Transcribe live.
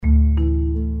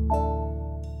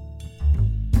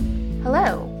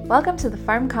Welcome to the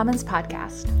Farm Commons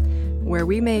podcast, where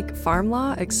we make farm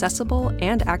law accessible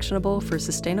and actionable for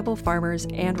sustainable farmers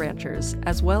and ranchers,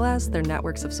 as well as their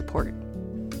networks of support.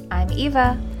 I'm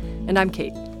Eva. And I'm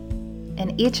Kate.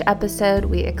 In each episode,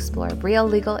 we explore real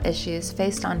legal issues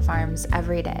faced on farms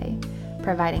every day,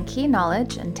 providing key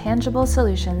knowledge and tangible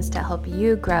solutions to help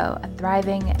you grow a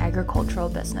thriving agricultural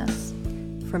business.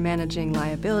 From managing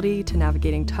liability to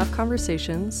navigating tough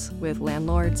conversations with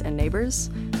landlords and neighbors,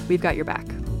 we've got your back.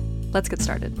 Let's get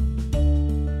started.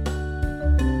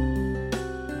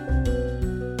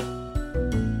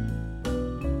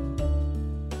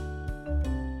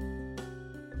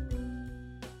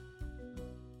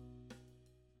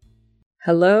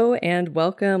 Hello and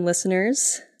welcome,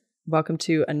 listeners. Welcome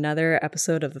to another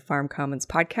episode of the Farm Commons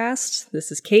podcast. This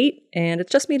is Kate, and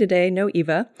it's just me today, no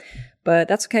Eva, but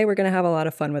that's okay. We're going to have a lot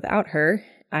of fun without her.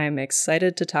 I'm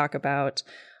excited to talk about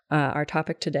our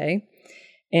topic today.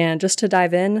 And just to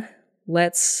dive in,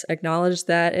 let's acknowledge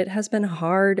that it has been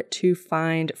hard to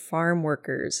find farm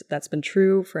workers. That's been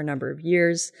true for a number of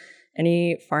years.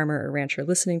 Any farmer or rancher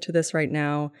listening to this right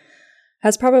now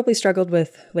has probably struggled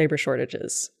with labor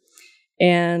shortages.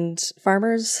 And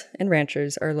farmers and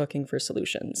ranchers are looking for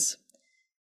solutions.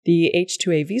 The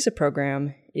H-2A visa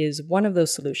program is one of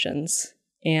those solutions.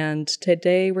 And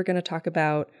today we're going to talk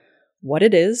about what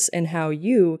it is and how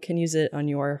you can use it on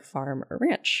your farm or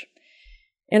ranch.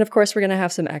 And of course, we're going to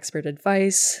have some expert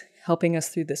advice helping us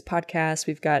through this podcast.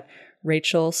 We've got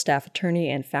Rachel, staff attorney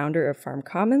and founder of Farm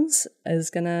Commons, is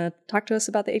going to talk to us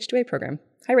about the H-2A program.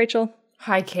 Hi, Rachel.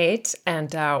 Hi, Kate,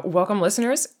 and welcome,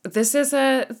 listeners. This is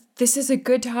a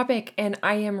good topic, and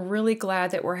I am really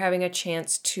glad that we're having a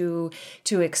chance to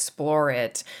explore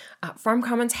it. Farm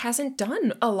Commons hasn't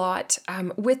done a lot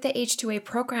with the H-2A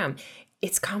program.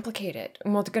 It's complicated,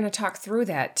 and we're going to talk through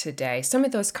that today. Some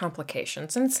of those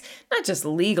complications, and it's not just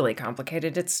legally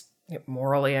complicated, it's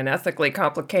morally and ethically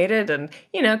complicated and,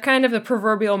 kind of a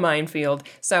proverbial minefield.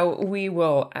 So we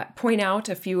will point out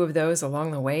a few of those along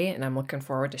the way, and I'm looking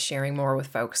forward to sharing more with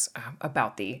folks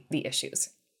about the issues.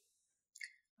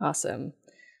 Awesome.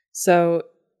 So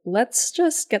let's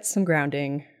just get some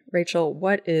grounding. Rachel,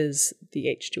 what is the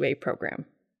H-2A program?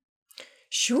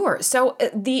 Sure. So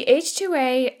the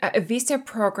H-2A visa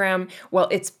program, well,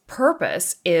 its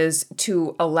purpose is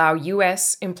to allow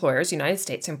U.S. employers, United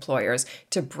States employers,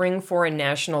 to bring foreign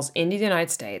nationals into the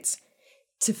United States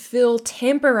to fill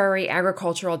temporary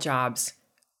agricultural jobs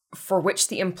for which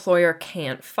the employer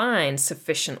can't find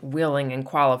sufficient willing and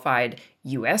qualified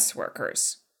U.S.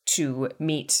 workers to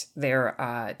meet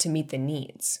the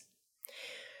needs.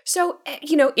 So,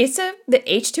 the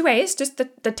H-2A is just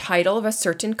the title of a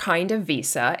certain kind of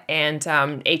visa, and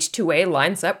H-2A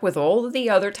lines up with all of the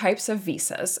other types of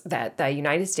visas that the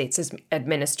United States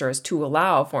administers to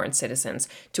allow foreign citizens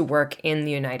to work in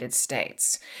the United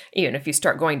States. Even if you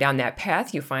start going down that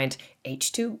path, you find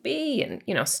H-2B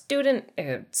and,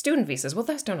 student visas. Well,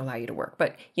 those don't allow you to work,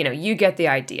 but, you get the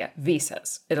idea.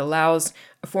 Visas. It allows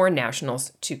foreign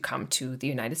nationals to come to the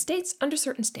United States under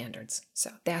certain standards.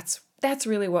 So that's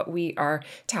really what we are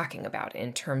talking about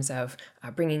in terms of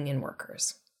bringing in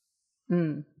workers.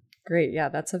 Great. Yeah,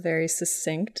 that's a very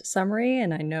succinct summary.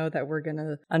 And I know that we're going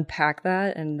to unpack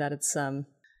that and that it's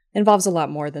involves a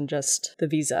lot more than just the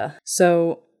visa.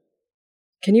 So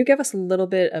can you give us a little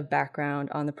bit of background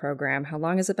on the program? How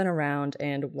long has it been around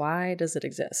and why does it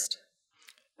exist?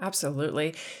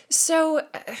 Absolutely. So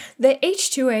the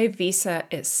H-2A visa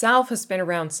itself has been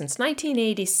around since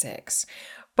 1986.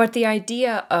 But the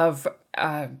idea of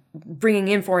bringing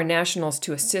in foreign nationals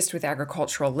to assist with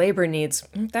agricultural labor needs,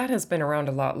 that has been around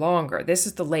a lot longer. This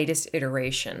is the latest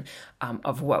iteration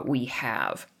of what we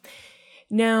have.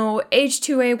 Now,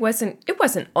 H-2A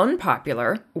wasn't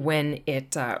unpopular when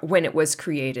it was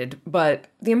created, but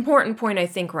the important point I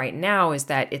think right now is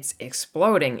that it's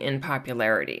exploding in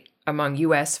popularity among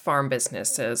U.S. farm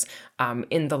businesses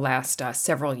in the last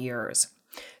several years.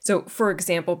 So, for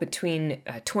example, between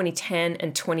 2010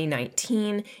 and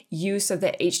 2019, use of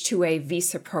the H-2A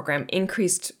visa program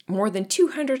increased more than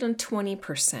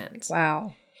 220%.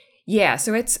 Wow. Yeah,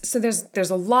 so there's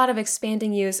a lot of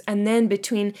expanding use, and then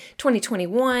between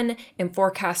 2021 and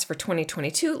forecasts for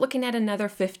 2022, looking at another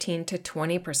 15 to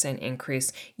 20%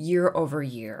 increase year over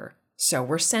year. So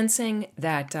we're sensing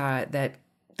that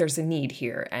there's a need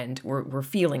here, and we're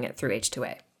feeling it through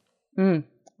H-2A.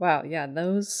 Wow, yeah,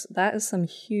 that is some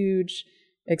huge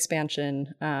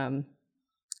expansion, and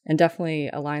definitely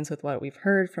aligns with what we've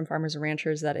heard from farmers and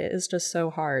ranchers, that it is just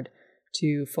so hard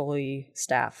to fully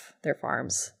staff their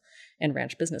farms and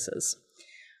ranch businesses.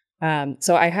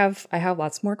 So I have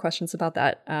lots more questions about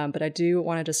that, but I do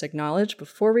want to just acknowledge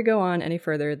before we go on any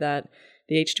further that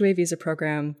the H-2A visa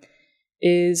program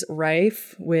is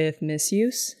rife with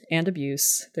misuse and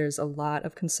abuse. There's a lot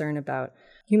of concern about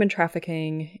human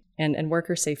trafficking and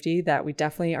worker safety that we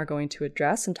definitely are going to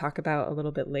address and talk about a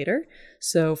little bit later.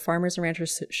 So farmers and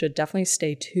ranchers should definitely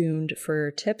stay tuned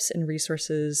for tips and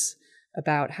resources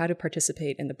about how to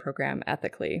participate in the program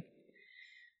ethically.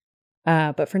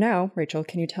 But for now, Rachel,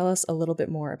 can you tell us a little bit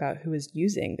more about who is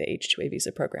using the H-2A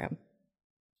visa program?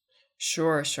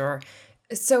 Sure.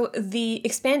 So the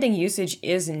expanding usage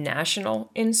is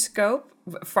national in scope.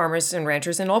 Farmers and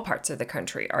ranchers in all parts of the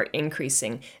country are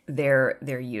increasing their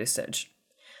usage.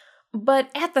 But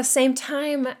at the same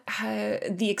time,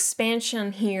 the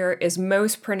expansion here is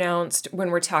most pronounced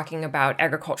when we're talking about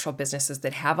agricultural businesses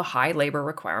that have a high labor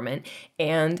requirement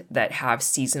and that have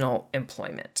seasonal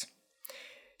employment.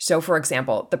 So, for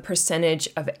example, the percentage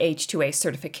of H-2A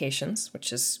certifications,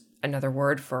 which is another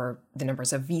word for the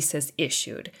numbers of visas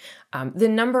issued, the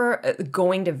number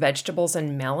going to vegetables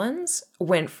and melons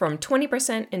went from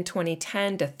 20% in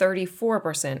 2010 to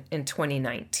 34% in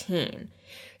 2019.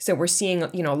 So we're seeing,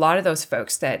 a lot of those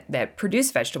folks that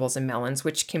produce vegetables and melons,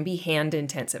 which can be hand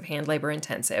labor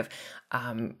intensive,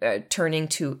 turning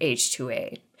to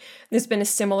H-2A. There's been a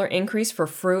similar increase for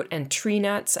fruit and tree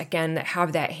nuts, again, that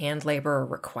have that hand labor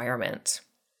requirement.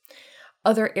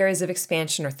 Other areas of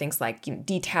expansion are things like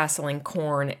detasseling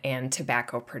corn and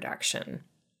tobacco production.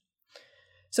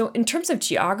 So in terms of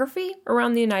geography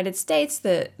around the United States,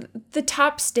 the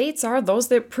top states are those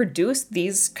that produce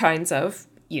these kinds of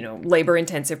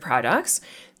labor-intensive products.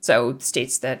 So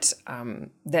states that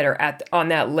are on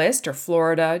that list are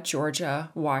Florida, Georgia,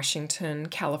 Washington,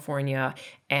 California,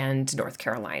 and North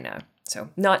Carolina. So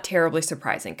not terribly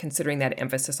surprising considering that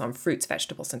emphasis on fruits,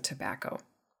 vegetables, and tobacco.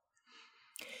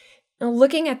 Now,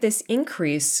 looking at this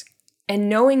increase and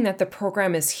knowing that the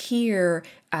program is here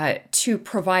to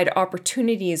provide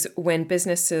opportunities when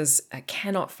businesses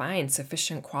cannot find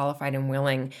sufficient qualified and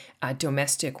willing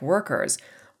domestic workers,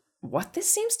 what this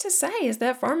seems to say is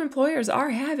that farm employers are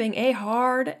having a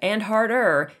hard and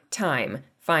harder time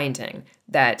finding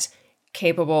that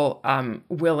capable,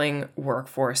 willing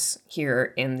workforce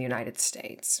here in the United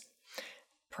States.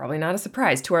 Probably not a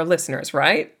surprise to our listeners,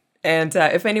 right? And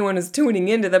if anyone is tuning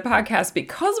into the podcast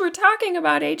because we're talking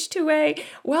about H-2A,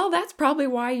 well, that's probably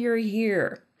why you're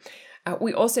here.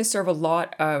 We also serve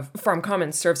Farm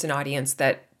Commons serves an audience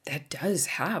that does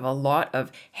have a lot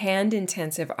of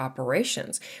hand-intensive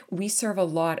operations. We serve a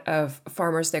lot of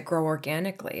farmers that grow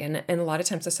organically, and a lot of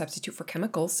times the substitute for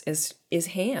chemicals is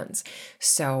hands.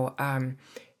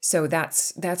 So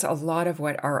that's a lot of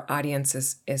what our audience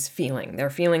is feeling. They're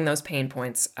feeling those pain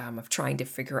points of trying to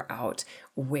figure out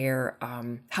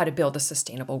how to build a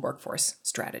sustainable workforce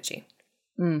strategy.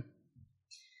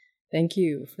 Thank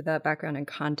you for that background and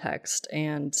context.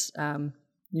 And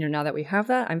now that we have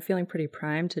that, I'm feeling pretty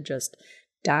primed to just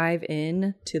dive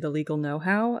in to the legal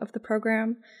know-how of the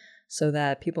program so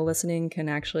that people listening can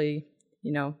actually,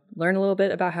 learn a little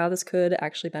bit about how this could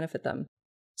actually benefit them.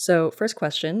 So first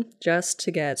question, just to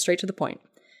get straight to the point,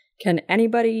 can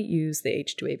anybody use the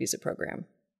H-2A visa program?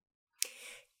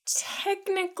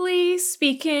 Technically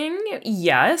speaking,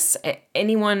 yes,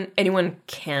 anyone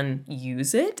can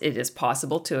use it. It is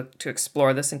possible to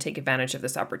explore this and take advantage of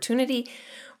this opportunity.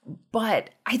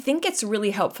 But I think it's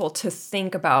really helpful to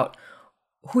think about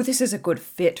who this is a good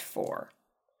fit for.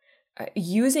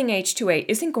 Using H-2A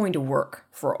isn't going to work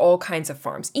for all kinds of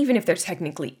farms, even if they're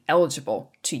technically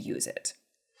eligible to use it.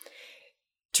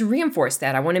 To reinforce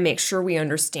that, I want to make sure we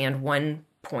understand one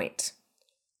point.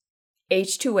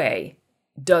 H-2A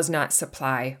does not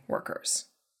supply workers.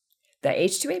 The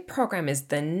H-2A program is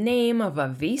the name of a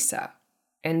visa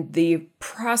and the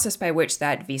process by which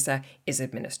that visa is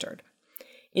administered.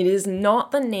 It is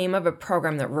not the name of a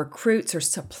program that recruits or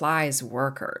supplies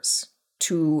workers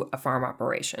to a farm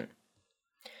operation.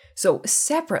 So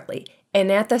separately,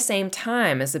 and at the same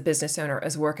time as the business owner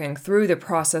is working through the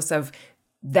process of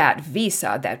that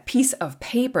visa, that piece of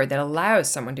paper that allows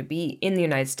someone to be in the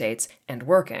United States and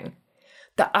working,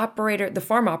 the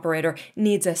farm operator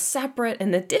needs a separate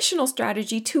and additional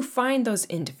strategy to find those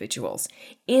individuals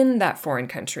in that foreign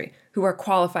country who are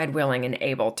qualified, willing, and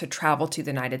able to travel to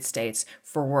the United States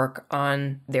for work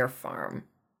on their farm.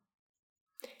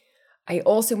 I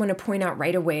also want to point out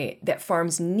right away that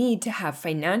farms need to have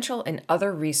financial and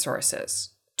other resources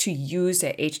to use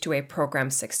the H-2A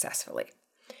program successfully.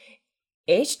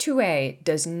 H-2A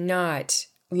does not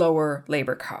lower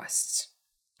labor costs.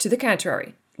 To the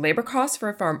contrary, labor costs for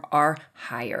a farm are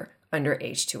higher under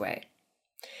H-2A.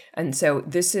 And so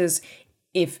this is,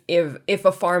 if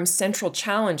a farm's central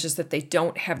challenge is that they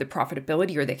don't have the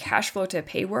profitability or the cash flow to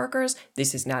pay workers,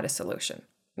 this is not a solution.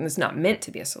 And it's not meant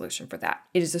to be a solution for that.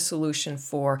 It is a solution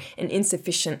for an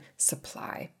insufficient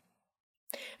supply.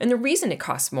 And the reason it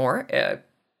costs more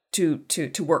to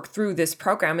work through this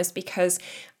program is because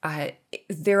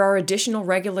there are additional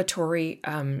regulatory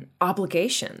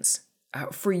obligations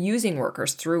for using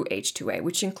workers through H-2A,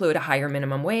 which include a higher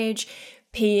minimum wage,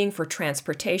 paying for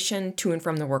transportation to and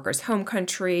from the worker's home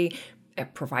country,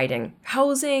 providing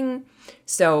housing.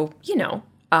 So,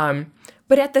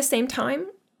 but at the same time,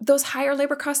 those higher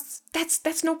labor costs,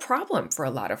 that's no problem for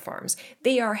a lot of farms.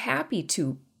 They are happy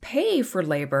to pay for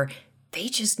labor. They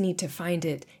just need to find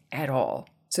it at all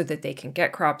so that they can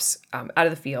get crops out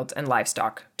of the field and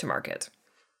livestock to market.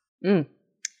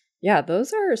 Yeah,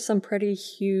 those are some pretty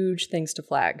huge things to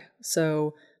flag.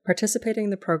 So participating in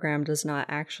the program does not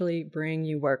actually bring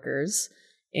you workers,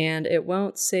 and it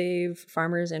won't save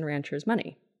farmers and ranchers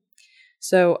money.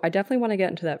 So I definitely want to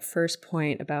get into that first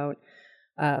point about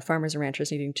farmers and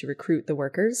ranchers needing to recruit the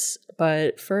workers.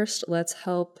 But first, let's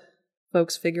help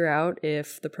folks figure out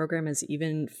if the program is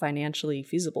even financially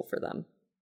feasible for them.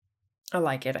 I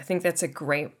like it. I think that's a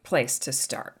great place to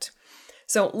start.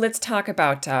 So let's talk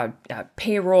about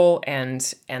payroll and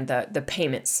the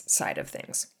payments side of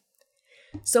things.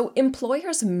 So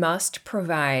employers must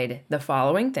provide the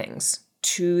following things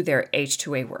to their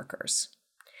H-2A workers.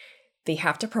 They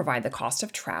have to provide the cost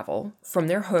of travel from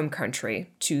their home country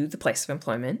to the place of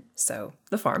employment, so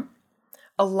the farm,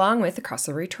 along with the cost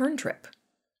of a return trip.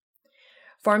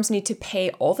 Farms need to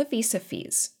pay all the visa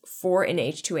fees for an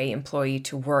H-2A employee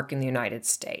to work in the United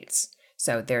States.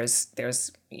 So there's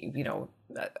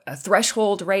a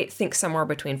threshold rate, think somewhere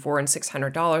between $400 and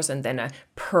 $600, and then a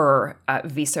per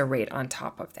visa rate on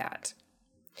top of that.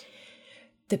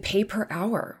 The pay per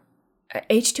hour.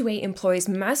 H-2A employees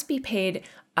must be paid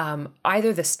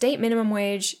either the state minimum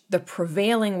wage, the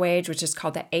prevailing wage, which is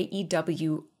called the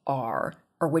AEWR, or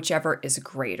whichever is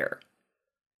greater.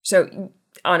 So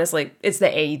honestly, it's the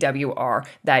AEWR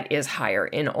that is higher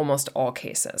in almost all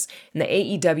cases. And the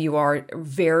AEWR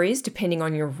varies depending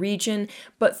on your region,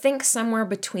 but think somewhere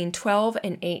between $12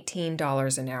 and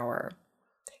 $18 an hour.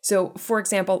 So for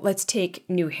example, let's take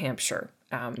New Hampshire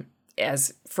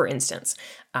as for instance.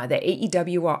 The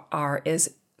AEWR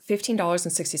is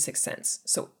 $15.66.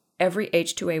 So every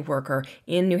H-2A worker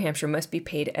in New Hampshire must be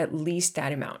paid at least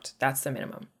that amount. That's the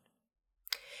minimum.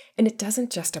 And it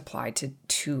doesn't just apply to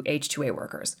H-2A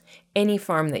workers. Any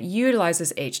farm that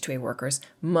utilizes H-2A workers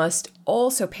must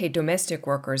also pay domestic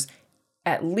workers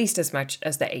at least as much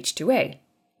as the H-2A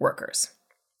workers.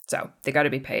 So they got to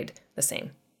be paid the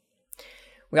same.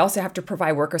 We also have to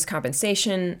provide workers'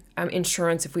 compensation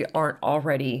insurance if we aren't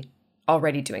already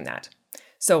doing that.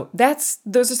 So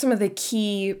those are some of the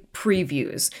key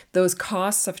previews, those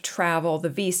costs of travel, the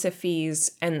visa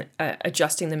fees, and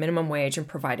adjusting the minimum wage and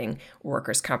providing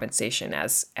workers' compensation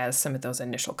as some of those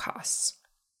initial costs.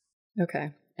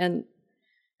 Okay. And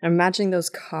I'm imagining those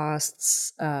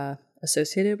costs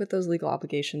associated with those legal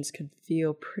obligations could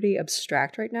feel pretty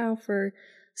abstract right now for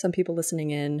some people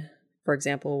listening in. For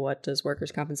example, what does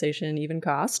workers' compensation even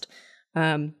cost?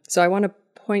 So I want to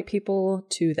point people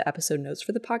to the episode notes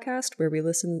for the podcast where we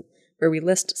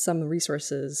list some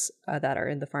resources that are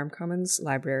in the Farm Commons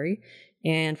library,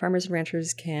 and farmers and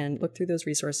ranchers can look through those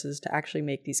resources to actually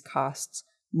make these costs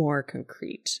more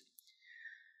concrete.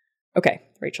 Okay,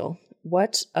 Rachel,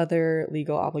 what other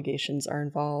legal obligations are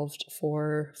involved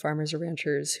for farmers or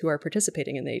ranchers who are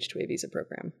participating in the H-2A visa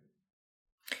program?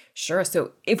 Sure.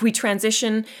 So if we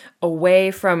transition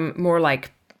away from more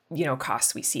like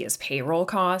costs we see as payroll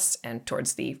costs and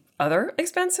towards the other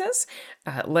expenses,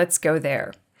 let's go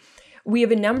there. We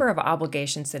have a number of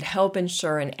obligations that help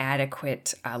ensure an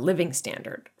adequate living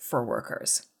standard for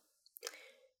workers.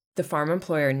 The farm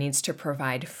employer needs to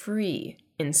provide free,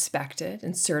 inspected,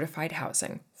 and certified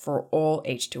housing for all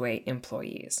H-2A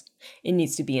employees. It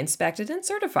needs to be inspected and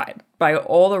certified by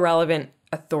all the relevant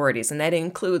authorities, and that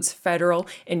includes federal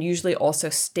and usually also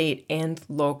state and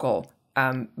local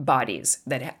bodies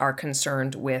that are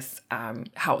concerned with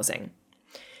housing.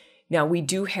 Now we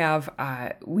do have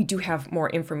more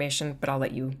information, but I'll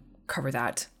let you cover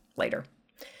that later.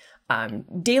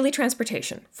 Daily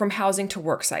transportation from housing to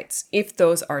work sites, if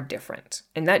those are different,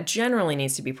 and that generally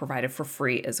needs to be provided for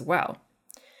free as well.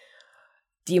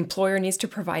 The employer needs to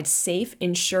provide safe,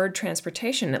 insured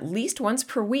transportation at least once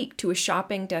per week to a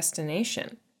shopping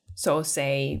destination. So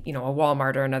say, a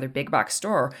Walmart or another big box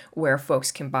store where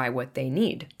folks can buy what they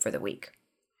need for the week.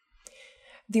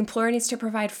 The employer needs to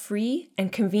provide free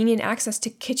and convenient access to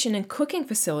kitchen and cooking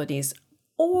facilities,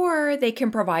 or they can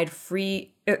provide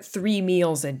free 3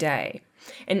 meals a day.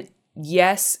 And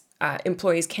yes,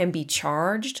 employees can be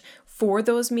charged for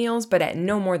those meals, but at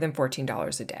no more than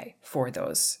 $14 a day for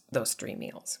those 3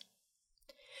 meals.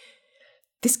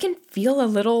 This can feel a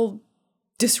little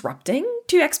disrupting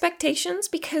to expectations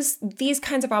because these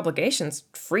kinds of obligations,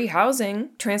 free housing,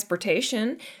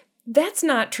 transportation, that's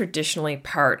not traditionally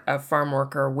part of farm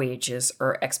worker wages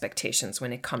or expectations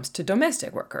when it comes to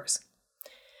domestic workers.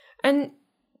 And,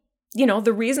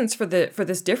 the reasons for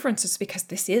this difference is because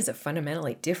this is a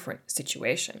fundamentally different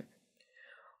situation.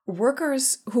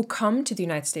 Workers who come to the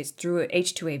United States through an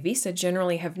H-2A visa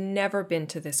generally have never been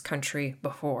to this country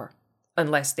before,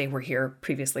 unless they were here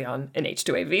previously on an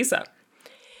H-2A visa.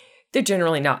 They're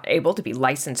generally not able to be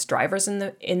licensed drivers in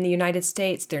the United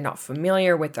States. They're not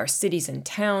familiar with our cities and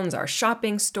towns, our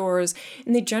shopping stores,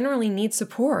 and they generally need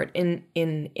support in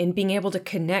being able to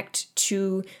connect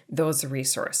to those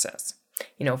resources.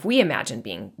 If we imagine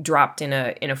being dropped in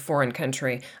a foreign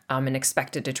country and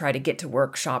expected to try to get to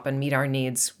work, shop, and meet our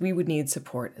needs, we would need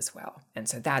support as well. And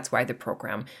so that's why the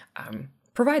program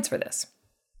provides for this.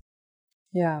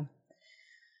 Yeah.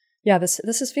 Yeah, this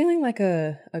is feeling like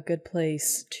a good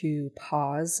place to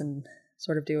pause and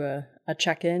sort of do a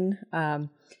check-in.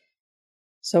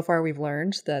 So far, we've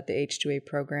learned that the H-2A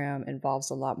program involves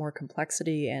a lot more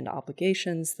complexity and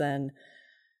obligations than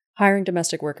hiring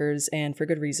domestic workers, and for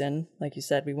good reason. Like you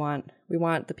said, we want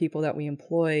the people that we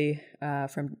employ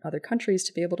from other countries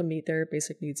to be able to meet their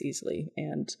basic needs easily,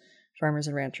 and farmers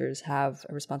and ranchers have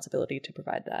a responsibility to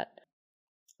provide that.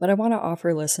 But I want to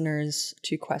offer listeners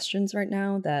 2 questions right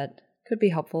now that could be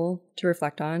helpful to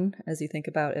reflect on as you think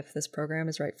about if this program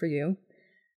is right for you.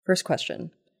 First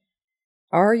question: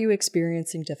 are you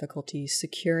experiencing difficulty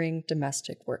securing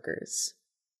domestic workers?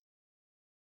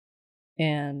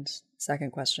 And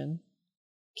second question: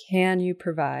 can you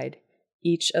provide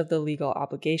each of the legal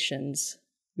obligations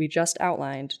we just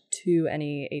outlined to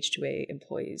any H-2A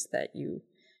employees that you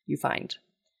find?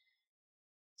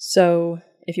 So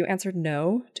if you answered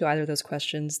no to either of those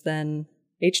questions, then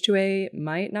H-2A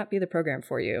might not be the program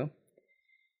for you.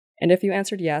 And if you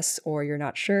answered yes or you're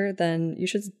not sure, then you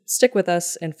should stick with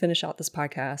us and finish out this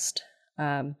podcast.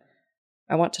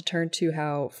 I want to turn to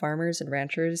how farmers and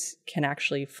ranchers can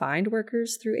actually find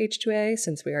workers through H-2A,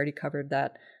 since we already covered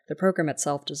that the program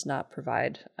itself does not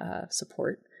provide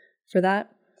support for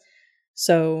that.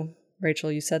 So,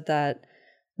 Rachel, you said that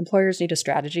employers need a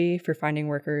strategy for finding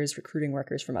workers, recruiting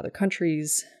workers from other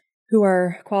countries who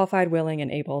are qualified, willing,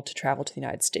 and able to travel to the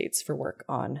United States for work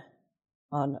on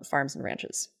farms and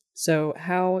ranches. So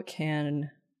how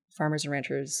can farmers and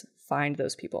ranchers find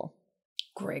those people?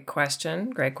 Great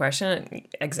question.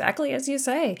 Exactly as you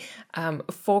say.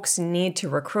 Folks need to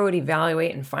recruit,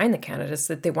 evaluate, and find the candidates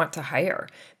that they want to hire.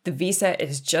 The visa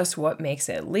is just what makes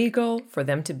it legal for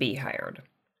them to be hired.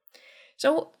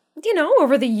 So,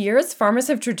 over the years, farmers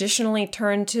have traditionally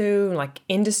turned to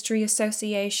industry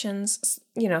associations,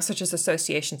 such as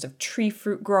associations of tree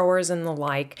fruit growers and the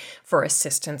like, for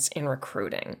assistance in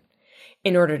recruiting.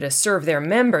 In order to serve their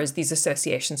members, these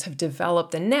associations have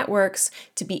developed the networks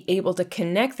to be able to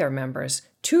connect their members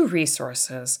to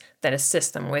resources that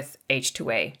assist them with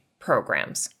H-2A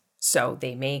programs. So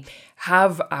they may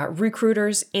have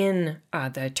recruiters in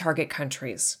the target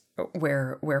countries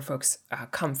where folks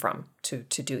come from to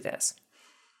do this.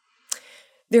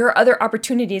 There are other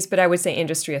opportunities, but I would say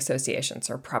industry associations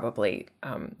are probably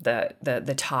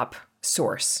the top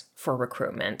source for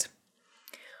recruitment.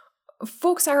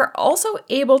 Folks are also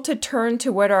able to turn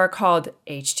to what are called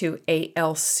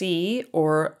H-2ALC,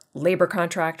 or labor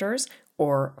contractors,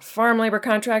 or farm labor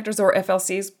contractors, or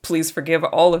FLCs. Please forgive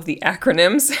all of the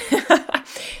acronyms.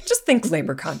 Just think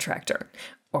labor contractor,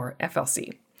 or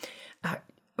FLC.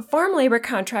 Farm labor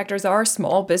contractors are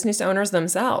small business owners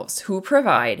themselves who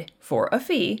provide, for a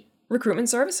fee, recruitment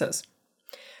services.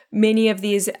 Many of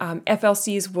these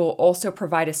FLCs will also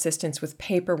provide assistance with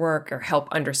paperwork or help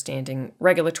understanding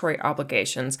regulatory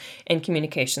obligations and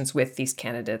communications with these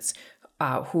candidates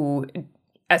who,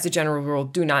 as a general rule,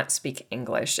 do not speak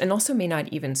English and also may not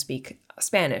even speak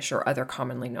Spanish or other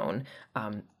commonly known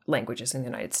languages in the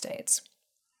United States.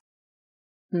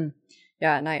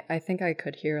 Yeah, and I think I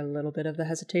could hear a little bit of the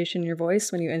hesitation in your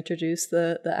voice when you introduced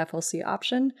the FLC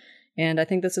option. And I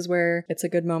think this is where it's a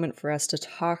good moment for us to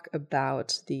talk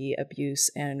about the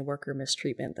abuse and worker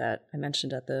mistreatment that I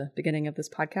mentioned at the beginning of this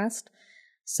podcast.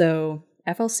 So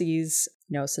FLCs,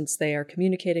 since they are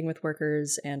communicating with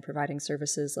workers and providing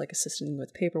services like assisting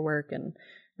with paperwork and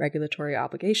regulatory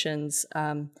obligations,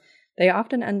 they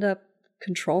often end up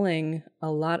controlling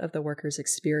a lot of the workers'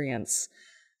 experience,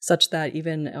 such that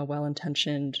even a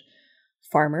well-intentioned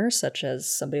farmer, such as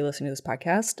somebody listening to this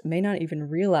podcast, may not even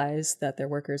realize that their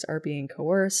workers are being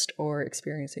coerced or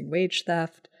experiencing wage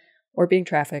theft or being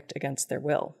trafficked against their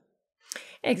will.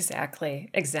 Exactly.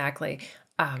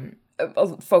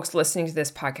 Folks listening to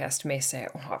this podcast may say,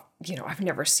 oh, I've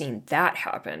never seen that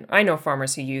happen. I know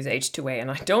farmers who use H-2A,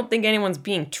 and I don't think anyone's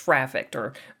being trafficked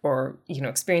or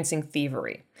experiencing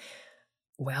thievery.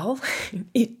 Well,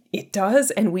 it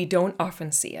does, and we don't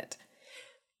often see it.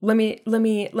 Let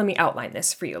me outline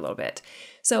this for you a little bit.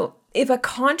 So, if a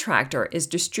contractor is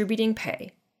distributing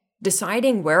pay,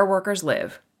 deciding where workers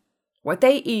live, what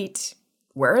they eat,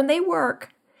 where they work,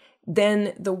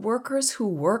 then the workers who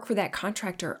work for that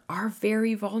contractor are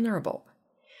very vulnerable.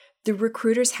 The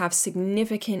recruiters have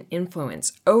significant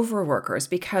influence over workers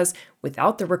because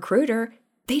without the recruiter,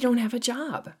 they don't have a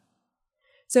job.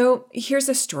 So here's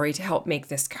a story to help make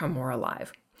this come more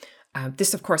alive.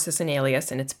 This, of course, is an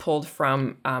alias, and it's pulled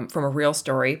from a real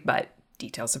story, but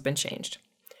details have been changed.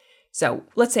 So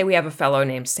let's say we have a fellow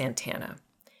named Santana.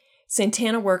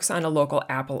 Santana works on a local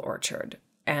apple orchard,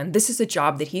 and this is a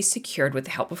job that he secured with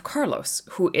the help of Carlos,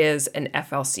 who is an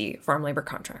FLC, farm labor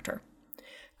contractor.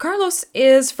 Carlos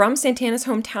is from Santana's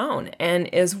hometown and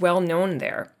is well known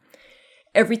there.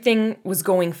 Everything was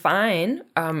going fine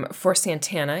for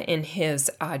Santana in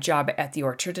his job at the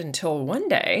orchard until one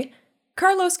day,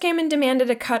 Carlos came and demanded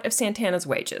a cut of Santana's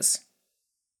wages.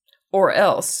 Or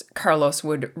else, Carlos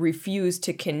would refuse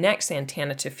to connect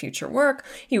Santana to future work.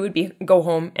 He would go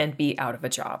home and be out of a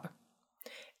job.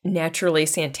 Naturally,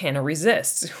 Santana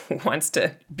resists, wants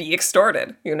to be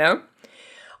extorted,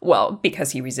 Well,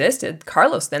 because he resisted,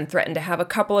 Carlos then threatened to have a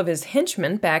couple of his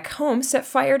henchmen back home set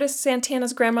fire to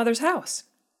Santana's grandmother's house.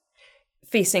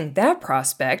 Facing that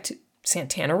prospect,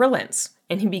 Santana relents,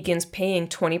 and he begins paying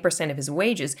 20% of his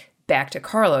wages back to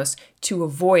Carlos to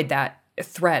avoid that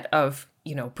threat of,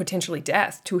 potentially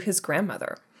death to his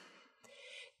grandmother.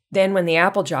 Then when the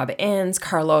apple job ends,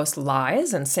 Carlos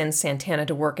lies and sends Santana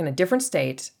to work in a different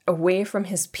state, away from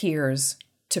his peers,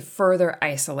 to further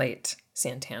isolate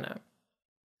Santana.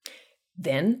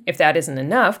 Then, if that isn't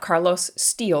enough, Carlos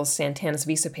steals Santana's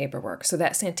visa paperwork so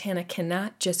that Santana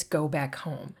cannot just go back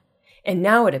home. And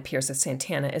now it appears that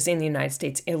Santana is in the United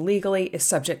States illegally, is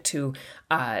subject to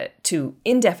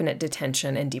indefinite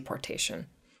detention and deportation.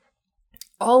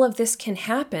 All of this can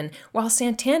happen while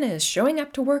Santana is showing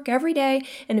up to work every day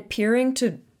and appearing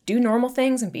to do normal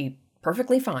things and be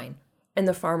perfectly fine. And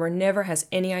the farmer never has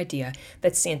any idea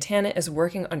that Santana is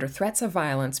working under threats of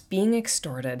violence, being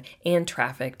extorted, and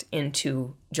trafficked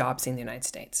into jobs in the United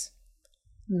States.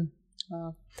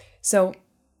 Wow. So,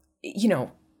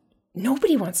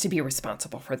 nobody wants to be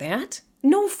responsible for that.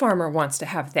 No farmer wants to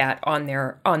have that on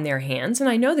their hands. And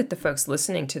I know that the folks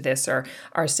listening to this are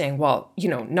saying, well,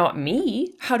 not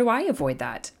me. How do I avoid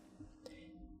that?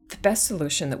 The best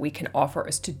solution that we can offer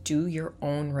is to do your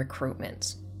own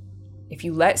recruitment. If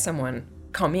you let someone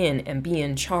come in and be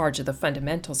in charge of the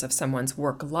fundamentals of someone's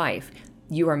work life,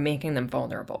 you are making them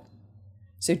vulnerable.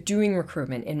 So doing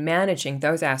recruitment and managing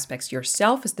those aspects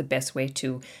yourself is the best way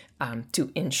to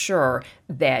ensure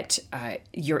that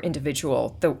your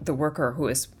individual, the worker who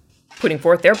is putting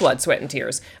forth their blood, sweat, and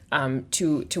tears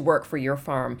to work for your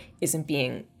farm, isn't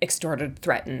being extorted,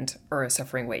 threatened, or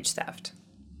suffering wage theft.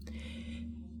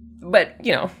 But,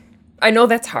 I know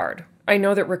that's hard. I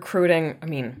know that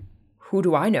recruiting, who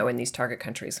do I know in these target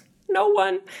countries? No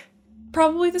one.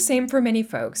 Probably the same for many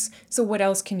folks. So what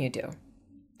else can you do?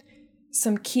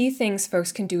 Some key things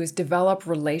folks can do is develop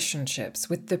relationships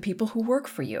with the people who work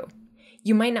for you.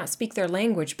 You might not speak their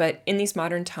language, but in these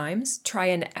modern times, try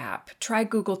an app, try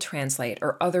Google Translate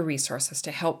or other resources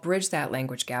to help bridge that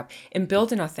language gap and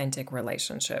build an authentic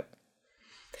relationship.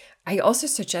 I also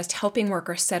suggest helping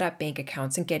workers set up bank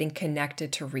accounts and getting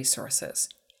connected to resources.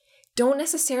 Don't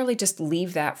necessarily just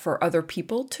leave that for other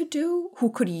people to do who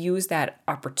could use that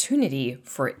opportunity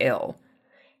for ill.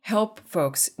 Help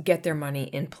folks get their money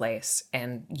in place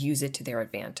and use it to their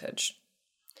advantage.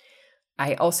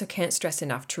 I also can't stress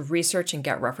enough to research and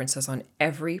get references on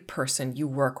every person you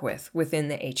work with within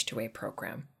the H-2A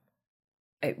program.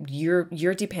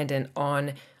 You're dependent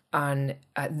on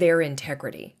their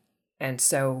integrity, and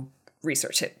so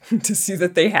research it to see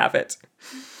that they have it.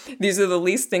 These are the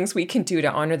least things we can do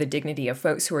to honor the dignity of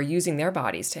folks who are using their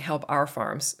bodies to help our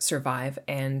farms survive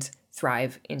and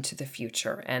thrive into the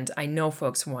future. And I know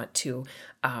folks want to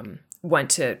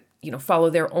follow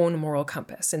their own moral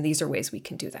compass, and these are ways we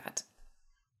can do that.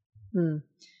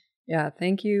 Yeah,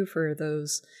 thank you for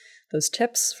those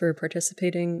tips for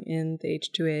participating in the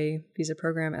H-2A visa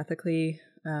program ethically.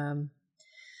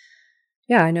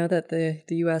 Yeah, I know that the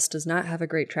U.S. does not have a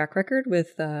great track record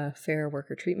with fair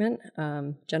worker treatment,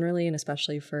 generally, and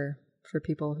especially for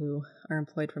people who are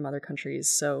employed from other countries.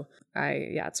 So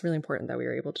it's really important that we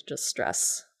are able to just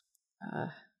stress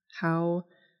how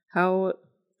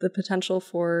the potential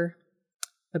for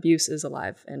abuse is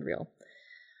alive and real.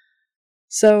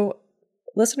 So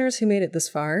listeners who made it this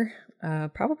far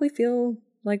probably feel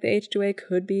like the H-2A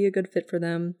could be a good fit for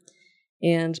them.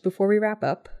 And before we wrap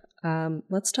up,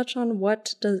 let's touch on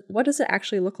what does it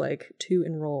actually look like to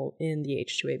enroll in the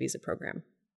H-2A visa program?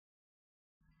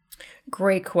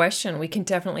 Great question. We can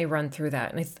definitely run through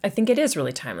that. And I think it is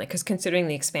really timely because considering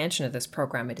the expansion of this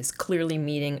program, it is clearly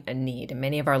meeting a need. And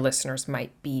many of our listeners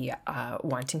might be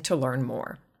wanting to learn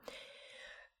more.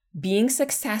 Being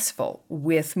successful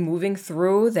with moving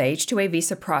through the H-2A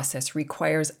visa process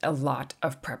requires a lot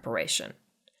of preparation.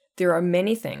 There are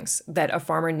many things that a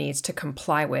farmer needs to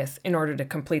comply with in order to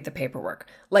complete the paperwork,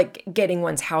 like getting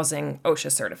one's housing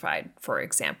OSHA certified, for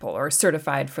example, or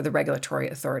certified for the regulatory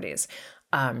authorities,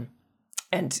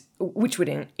 and which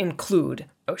would include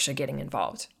OSHA getting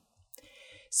involved.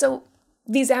 So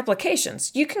these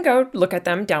applications, you can go look at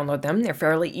them, download them. They're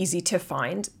fairly easy to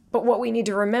find. But what we need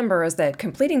to remember is that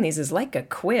completing these is like a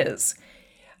quiz.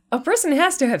 A person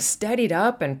has to have studied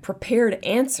up and prepared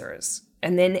answers,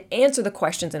 and then answer the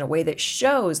questions in a way that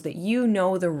shows that you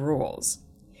know the rules.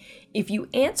 If you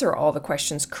answer all the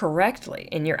questions correctly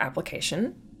in your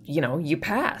application, you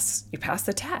pass. You pass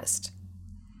the test.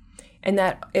 And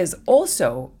that is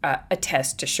also a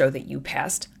test to show that you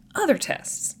passed other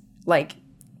tests, like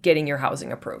getting your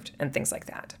housing approved and things like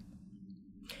that.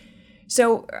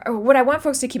 So what I want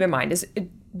folks to keep in mind is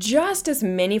just as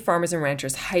many farmers and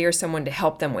ranchers hire someone to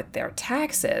help them with their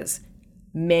taxes,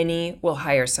 many will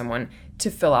hire someone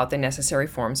to fill out the necessary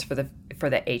forms for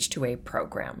the H-2A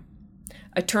program.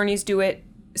 Attorneys do it.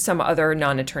 Some other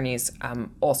non-attorneys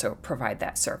also provide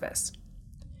that service.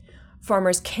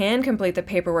 Farmers can complete the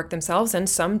paperwork themselves, and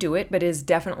some do it, but it is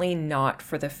definitely not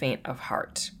for the faint of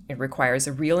heart. It requires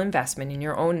a real investment in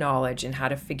your own knowledge in how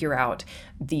to figure out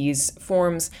these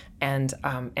forms and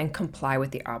comply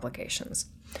with the obligations.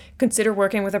 Consider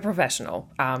working with a professional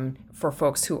for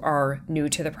folks who are new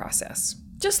to the process,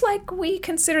 just like we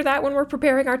consider that when we're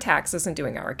preparing our taxes and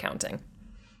doing our accounting.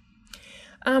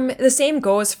 The same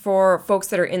goes for folks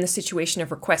that are in the situation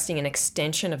of requesting an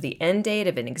extension of the end date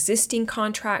of an existing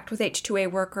contract with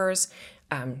H-2A workers.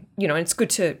 And it's good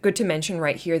to mention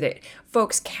right here that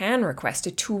folks can request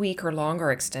a 2-week or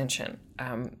longer extension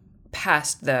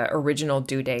past the original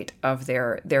due date of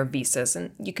their visas,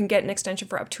 and you can get an extension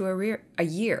for up to a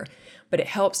year. But it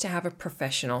helps to have a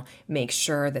professional make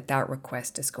sure that that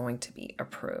request is going to be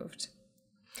approved.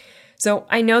 So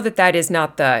I know that is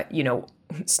not the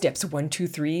steps 1, 2,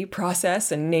 3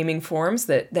 process and naming forms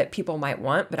that people might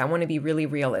want, but I want to be really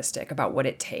realistic about what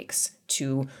it takes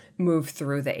to move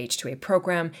through the H-2A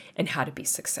program and how to be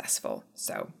successful.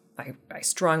 So I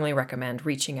strongly recommend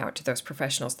reaching out to those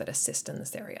professionals that assist in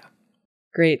this area.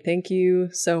 Great. Thank you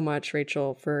so much,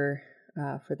 Rachel, for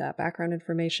that background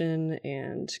information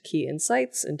and key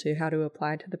insights into how to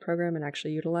apply to the program and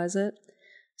actually utilize it.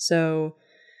 So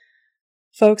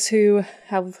folks who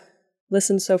have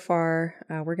listened so far,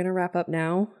 we're going to wrap up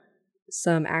now.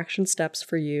 Some action steps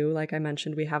for you. Like I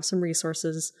mentioned, we have some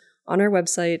resources on our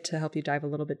website to help you dive a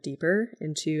little bit deeper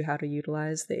into how to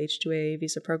utilize the H-2A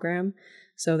visa program.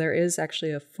 So there is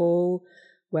actually a full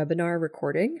webinar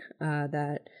recording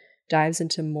that dives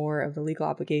into more of the legal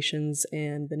obligations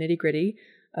and the nitty-gritty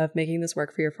of making this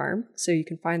work for your farm. So you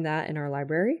can find that in our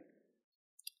library.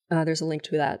 There's a link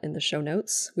to that in the show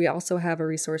notes. We also have a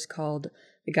resource called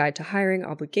The Guide to Hiring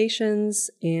Obligations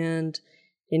and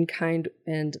In-Kind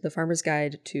and the Farmer's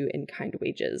Guide to In-Kind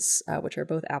Wages, which are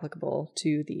both applicable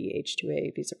to the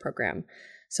H-2A visa program.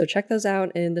 So check those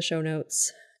out in the show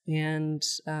notes. And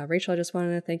Rachel, I just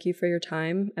wanted to thank you for your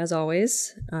time, as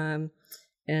always,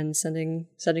 and sending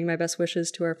my best wishes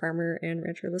to our farmer and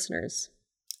rancher listeners.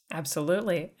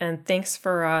 Absolutely. And thanks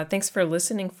for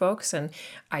listening, folks. And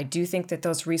I do think that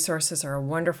those resources are a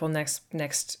wonderful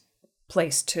next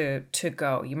place to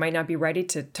go. You might not be ready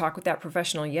to talk with that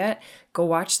professional yet. Go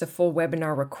watch the full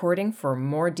webinar recording for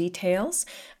more details.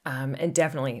 And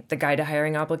definitely the Guide to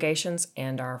Hiring Obligations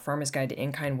and our Farmer's Guide to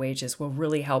In-Kind Wages will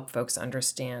really help folks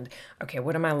understand, okay,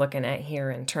 what am I looking at here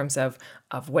in terms of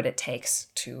what it takes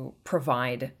to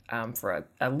provide for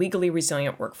a legally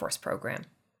resilient workforce program.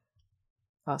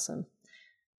 Awesome.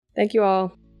 Thank you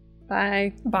all.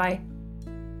 Bye. Bye.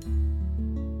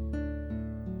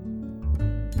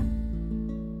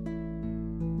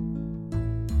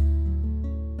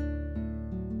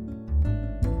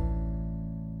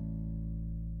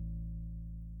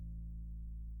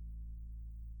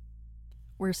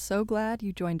 We're so glad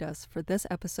you joined us for this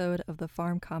episode of the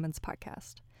Farm Commons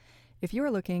podcast. If you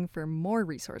are looking for more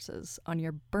resources on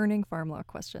your burning farm law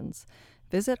questions,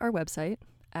 visit our website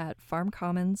at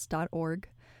farmcommons.org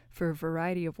for a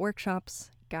variety of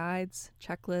workshops, guides,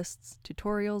 checklists,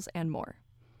 tutorials, and more.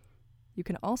 You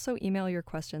can also email your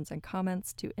questions and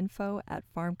comments to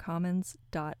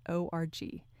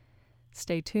info@farmcommons.org.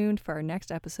 Stay tuned for our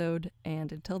next episode,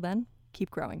 and until then,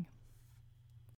 keep growing.